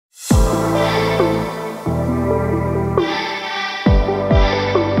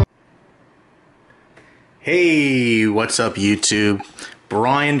Hey, what's up YouTube?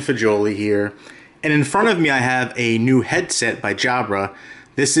 Brian Fajoli here, and in front of me I have a new headset by Jabra.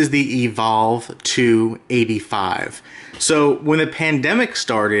 This is the Evolve2 85. So when the pandemic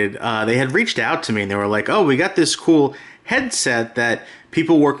started, they had reached out to me and they were like, oh, we got this cool headset that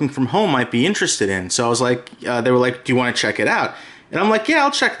people working from home might be interested in. So I was like, they were like, do you want to check it out? And I'm like, yeah,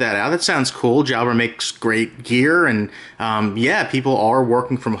 I'll check that out. That sounds cool. Jabra makes great gear, and yeah, people are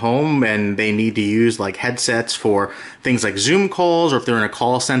working from home and they need to use like headsets for things like Zoom calls, or if they're in a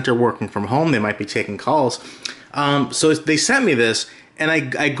call center working from home, they might be taking calls. So they sent me this, and I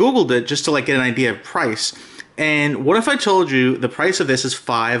Googled it just to like get an idea of price. And what if I told you the price of this is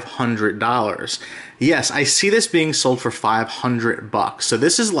 $500? Yes, I see this being sold for $500. So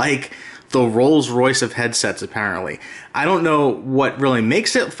this is like the Rolls Royce of headsets, apparently. I don't know what really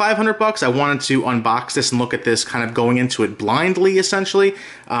makes it $500. I wanted to unbox this and look at this kind of going into it blindly, essentially,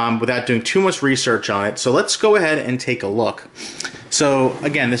 without doing too much research on it. So let's go ahead and take a look. So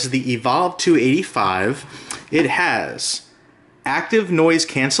again, this is the Evolve2 85. It has active noise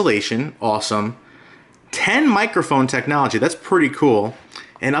cancellation, awesome. 10 microphone technology, that's pretty cool.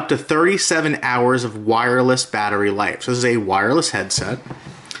 And up to 37 hours of wireless battery life. So this is a wireless headset.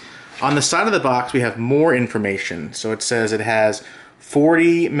 On the side of the box, we have more information. So it says it has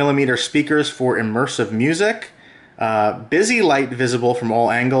 40mm speakers for immersive music, busy light visible from all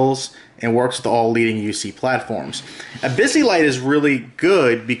angles, and works with all leading UC platforms. A busy light is really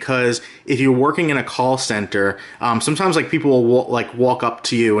good because if you're working in a call center, sometimes like people will walk up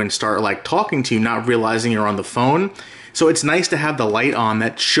to you and start like talking to you, not realizing you're on the phone. So it's nice to have the light on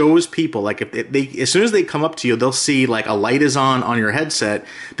that shows people, like if they, as soon as they come up to you, they'll see like a light is on your headset.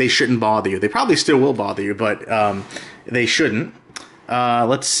 They shouldn't bother you. They probably still will bother you, but they shouldn't.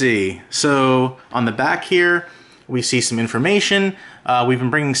 Let's see. So on the back here, we see some information. We've been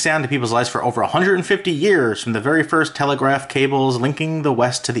bringing sound to people's lives for over 150 years, from the very first telegraph cables linking the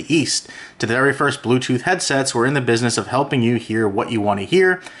West to the East, to the very first Bluetooth headsets. We're in the business of helping you hear what you want to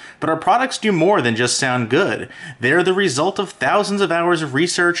hear. But our products do more than just sound good. They're the result of thousands of hours of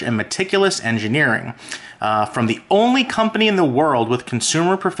research and meticulous engineering. From the only company in the world with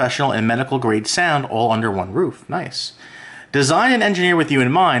consumer, professional, and medical grade sound all under one roof. Nice. Designed and engineered with you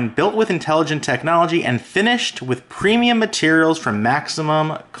in mind, built with intelligent technology, and finished with premium materials for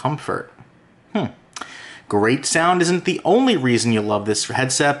maximum comfort. Great sound isn't the only reason you love this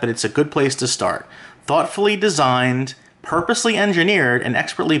headset, but it's a good place to start. Thoughtfully designed, purposely engineered, and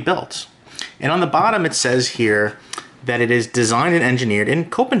expertly built. And on the bottom it says here that it is designed and engineered in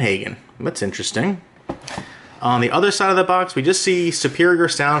Copenhagen. That's interesting. On the other side of the box, we just see superior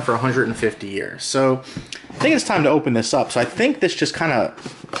sound for 150 years. So I think it's time to open this up. So I think this just kind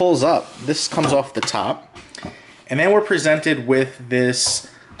of pulls up. This comes off the top. And then we're presented with this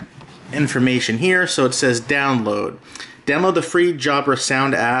information here. So it says download. Download the free Jabra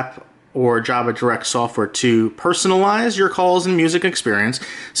Sound app or Jabra Direct software to personalize your calls and music experience.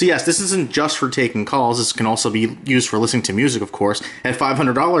 So yes, this isn't just for taking calls. This can also be used for listening to music, of course. At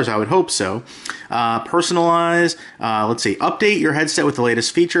 $500, I would hope so. Personalize, let's see, update your headset with the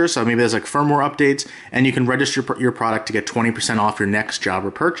latest features. So maybe there's like firmware updates, and you can register your product to get 20% off your next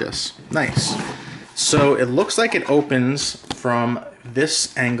Jabra purchase. Nice. So it looks like it opens from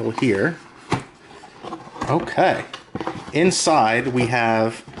this angle here. Okay. Inside we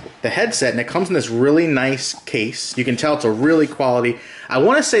have the headset, and it comes in this really nice case. You can tell it's a really quality, I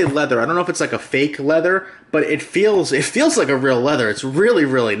want to say leather. I don't know if it's like a fake leather, but it feels like a real leather. It's really,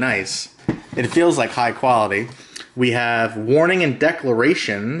 really nice. It feels like high quality. We have warning and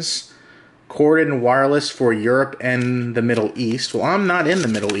declarations, corded and wireless for Europe and the Middle East. Well, I'm not in the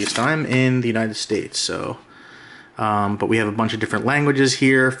Middle East. I'm in the United States, so... but we have a bunch of different languages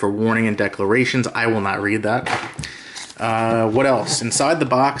here for warning and declarations. I will not read that. What else? Inside the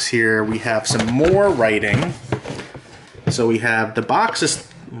box here, we have some more writing. So we have the box is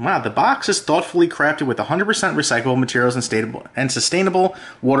thoughtfully crafted with 100% recyclable materials and sustainable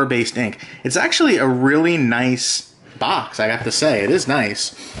water-based ink. It's actually a really nice box, I have to say. It is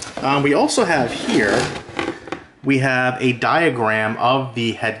nice. We also have here, we have a diagram of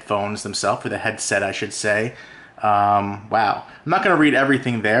the headphones themselves, or the headset, I should say. Wow. I'm not going to read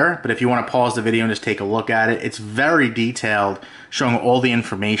everything there, but if you want to pause the video and just take a look at it, it's very detailed, showing all the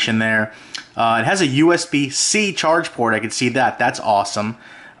information there. It has a USB-C charge port. I can see that. That's awesome.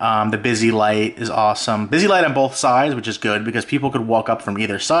 The busy light is awesome. Busy light on both sides, which is good because people could walk up from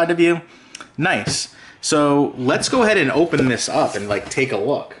either side of you. Nice. So let's go ahead and open this up and like take a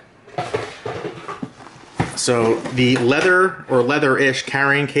look. So the leather or leather-ish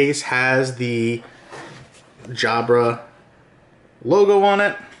carrying case has the Jabra logo on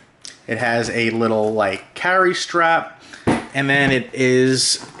it. It has a little like carry strap, and then it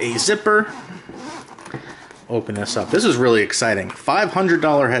is a zipper. Open this up. This is really exciting.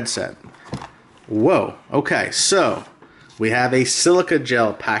 $500 headset. Whoa. Okay, so we have a silica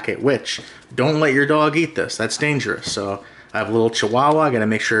gel packet, which don't let your dog eat this. That's dangerous. So I have a little chihuahua. I gotta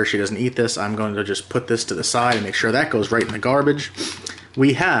make sure she doesn't eat this. I'm going to just put this to the side and make sure that goes right in the garbage.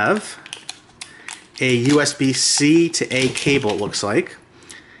 We have a USB-C to A cable, it looks like.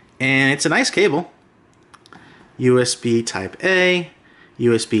 And it's a nice cable. USB type A,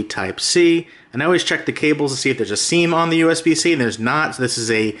 USB type C. And I always check the cables to see if there's a seam on the USB-C, and there's not. So this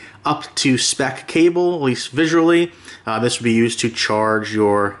is a up-to-spec cable, at least visually. This would be used to charge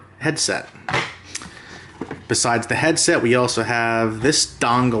your headset. Besides the headset, we also have this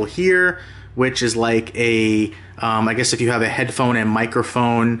dongle here, which is like a, I guess if you have a headphone and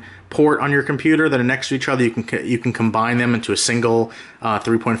microphone port on your computer that are next to each other, you can combine them into a single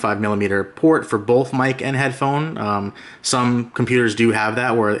 3.5 millimeter port for both mic and headphone. Some computers do have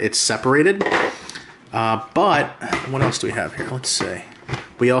that where it's separated. But what else do we have here? Let's see.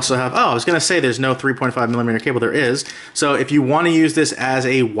 We also have, I was going to say there's no 3.5 millimeter cable. There is. So if you want to use this as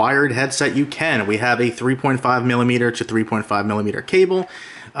a wired headset, you can. We have a 3.5 millimeter to 3.5 millimeter cable.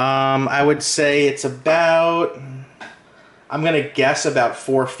 I would say it's about, I'm going to guess about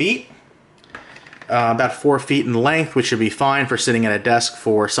 4 feet. About 4 feet in length, which should be fine for sitting at a desk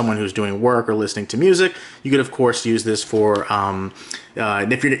for someone who's doing work or listening to music. You could, of course, use this for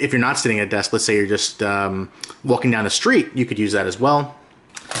if you're not sitting at a desk. Let's say you're just walking down the street, you could use that as well.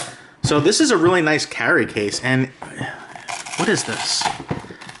 So this is a really nice carry case. And what is this?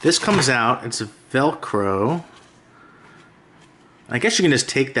 This comes out. It's a Velcro. I guess you can just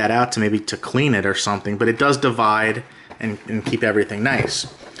take that out to clean it or something, but it does divide and keep everything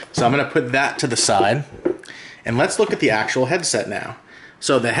nice. So I'm going to put that to the side, and let's look at the actual headset now.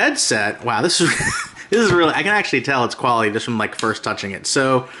 So the headset, wow, this is this is really, I can actually tell it's quality just from like first touching it.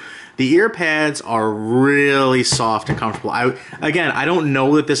 So the ear pads are really soft and comfortable. Again, I don't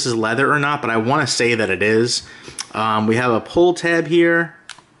know that this is leather or not, but I want to say that it is. We have a pull tab here.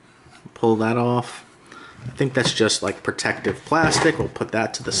 Pull that off. I think that's just like protective plastic. We'll put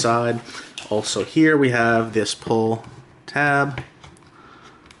that to the side. Also here we have this pull tab.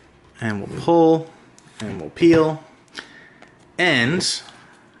 And we'll pull, and we'll peel. And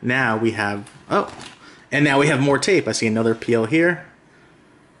now we have, and now we have more tape. I see another peel here.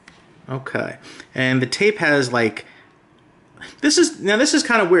 Okay. And the tape has like, this is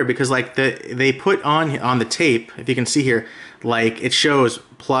kind of weird because like they put on the tape, if you can see here, like it shows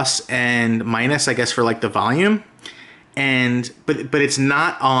plus and minus, I guess, for like the volume. But it's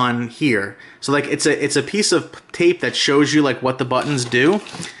not on here. So like it's a piece of tape that shows you like what the buttons do,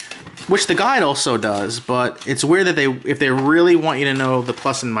 which the guide also does, but it's weird that if they really want you to know the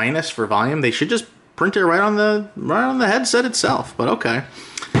plus and minus for volume, they should just print it right on the headset itself. But okay.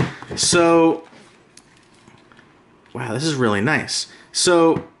 So wow, this is really nice.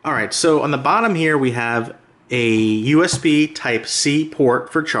 So all right, so on the bottom here we have a USB Type-C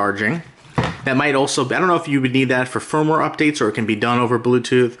port for charging. That might also, I don't know if you would need that for firmware updates or it can be done over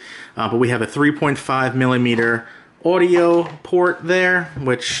Bluetooth, but we have a 3.5 millimeter audio port there,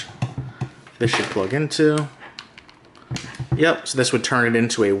 which this should plug into. Yep, so this would turn it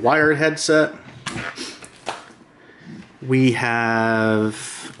into a wired headset. We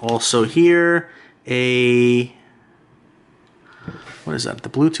have also here a, what is that, the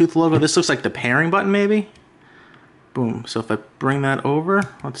Bluetooth logo? This looks like the pairing button maybe? Boom, so if I bring that over,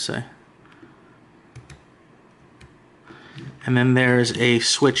 let's see. And then there's a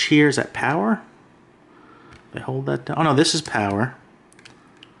switch here, is that power? They hold that down. Oh no, this is power.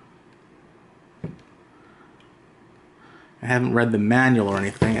 I haven't read the manual or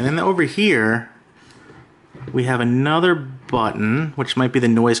anything. And then over here, we have another button, which might be the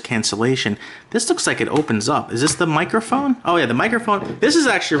noise cancellation. This looks like it opens up. Is this the microphone? Oh yeah, the microphone. This is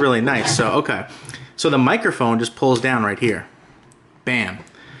actually really nice. So, okay. So the microphone just pulls down right here. Bam.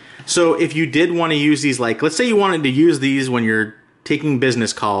 So if you did want to use these, like, let's say you wanted to use these when you're taking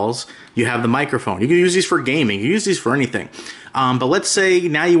business calls, you have the microphone. You can use these for gaming. You can use these for anything. But let's say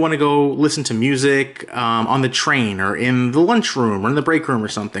now you want to go listen to music on the train or in the lunchroom or in the break room or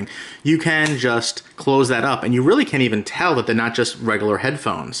something. You can just close that up, and you really can't even tell that they're not just regular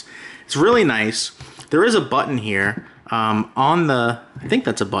headphones. It's really nice. There is a button here on the, I think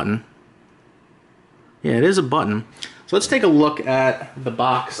that's a button. Yeah, it is a button. So let's take a look at the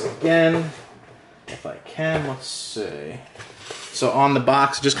box again. If I can, let's see. So on the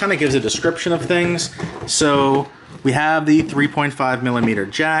box, it just kind of gives a description of things. So we have the 3.5 millimeter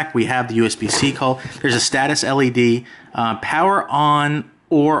jack. We have the USB-C call. There's a status LED. Power on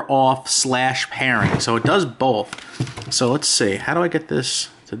or off / pairing. So it does both. So let's see, how do I get this?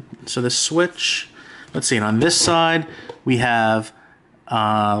 So the switch, let's see, and on this side we have,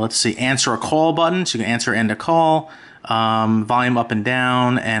 let's see, answer a call button, so you can answer and a call, volume up and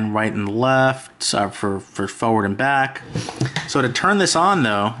down, and right and left for forward and back. So to turn this on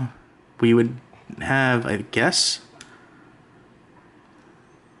though, we would have, I guess,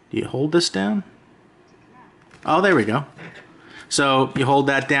 do you hold this down? Oh, there we go. So you hold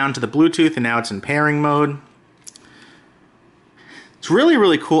that down to the Bluetooth, and now it's in pairing mode. It's really,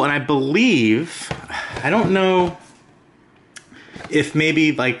 really cool, and I believe, I don't know if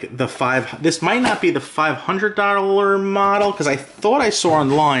maybe like this might not be the $500 model, because I thought I saw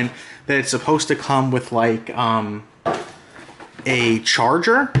online that it's supposed to come with like a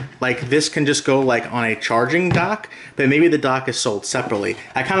charger. Like this can just go like on a charging dock, but maybe the dock is sold separately.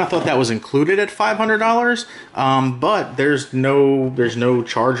 I kind of thought that was included at $500, but there's no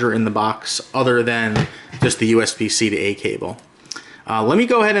charger in the box other than just the USB-C to A cable. Let me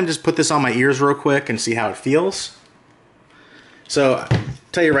go ahead and just put this on my ears real quick and see how it feels. So, I'll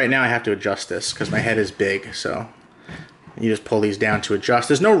tell you right now, I have to adjust this because my head is big, so you just pull these down to adjust.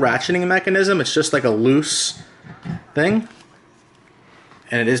 There's no ratcheting mechanism, it's just like a loose thing.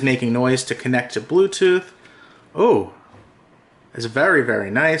 And it is making noise to connect to Bluetooth. Oh, it's very, very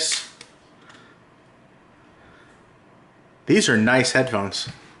nice. These are nice headphones.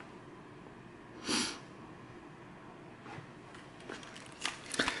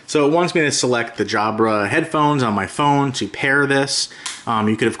 So it wants me to select the Jabra headphones on my phone to pair this.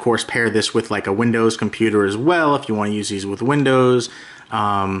 You could of course pair this with like a Windows computer as well if you want to use these with Windows.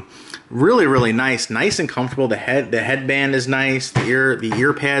 Really, really nice and comfortable. The headband is nice. The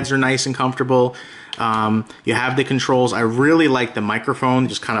ear pads are nice and comfortable. You have the controls. I really like the microphone,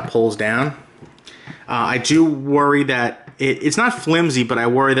 just kind of pulls down. I do worry that it's not flimsy, but I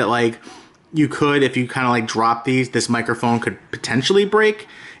worry that like you could, if you kind of like drop this microphone could potentially break.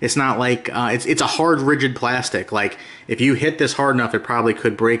 It's not like, it's a hard, rigid plastic. Like, if you hit this hard enough, it probably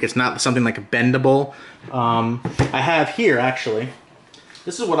could break. It's not something like bendable. I have here, actually,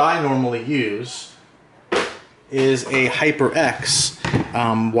 this is what I normally use, is a HyperX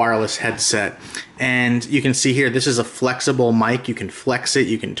wireless headset. And you can see here, this is a flexible mic. You can flex it,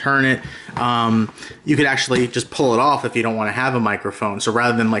 you can turn it. You could actually just pull it off if you don't want to have a microphone. So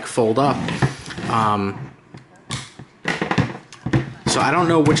rather than like fold up. So I don't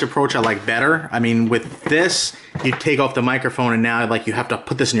know which approach I like better. I mean, with this, you take off the microphone and now like you have to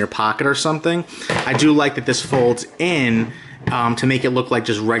put this in your pocket or something. I do like that this folds in to make it look like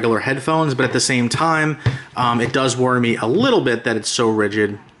just regular headphones, but at the same time, it does worry me a little bit that it's so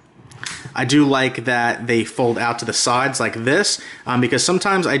rigid. I do like that they fold out to the sides like this, because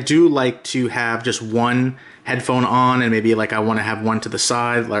sometimes I do like to have just one headphone on and maybe like I want to have one to the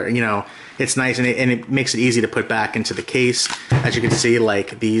side, like, you know, it's nice and it makes it easy to put back into the case. As you can see,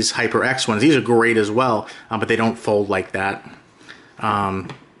 like these HyperX ones, these are great as well, but they don't fold like that.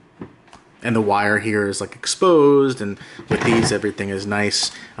 And the wire here is like exposed, and with these everything is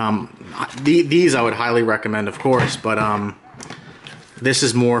nice. These I would highly recommend, of course, but this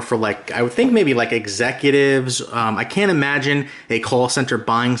is more for like, I would think maybe like executives. I can't imagine a call center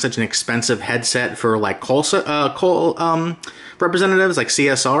buying such an expensive headset for like call representatives, like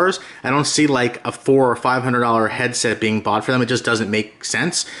CSRs. I don't see like a $400 or $500 headset being bought for them. It just doesn't make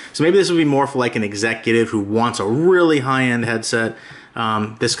sense. So maybe this would be more for like an executive who wants a really high-end headset.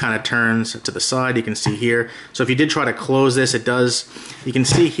 This kind of turns to the side, you can see here. So if you did try to close this, it does, you can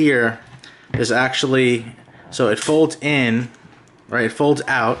see here, there's actually, so it folds in, right, it folds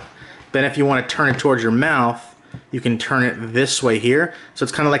out. Then if you want to turn it towards your mouth, you can turn it this way here. So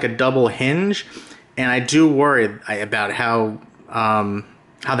it's kind of like a double hinge. And I do worry about how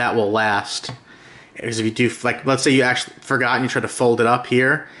that will last. Because if you do, like, let's say you actually forgot and you try to fold it up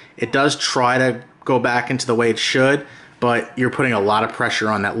here, it does try to go back into the way it should, but you're putting a lot of pressure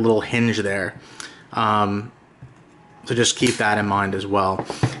on that little hinge there. So just keep that in mind as well.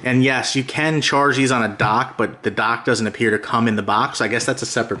 And yes, you can charge these on a dock, but the dock doesn't appear to come in the box. So I guess that's a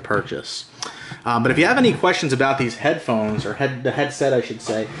separate purchase. But if you have any questions about these headphones, or the headset I should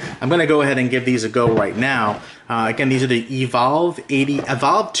say, I'm going to go ahead and give these a go right now. Again, these are the Evolve2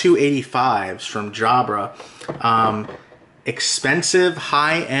 85s from Jabra. Expensive,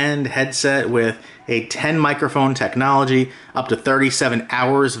 high-end headset with a 10 microphone technology, up to 37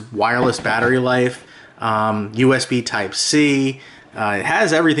 hours of wireless battery life, USB Type-C. It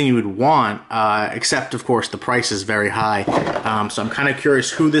has everything you would want, except of course the price is very high. So I'm kind of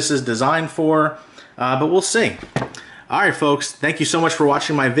curious who this is designed for, but we'll see. Alright folks, thank you so much for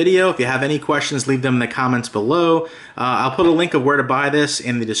watching my video. If you have any questions, leave them in the comments below. I'll put a link of where to buy this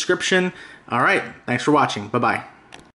in the description. Alright, thanks for watching. Bye-bye.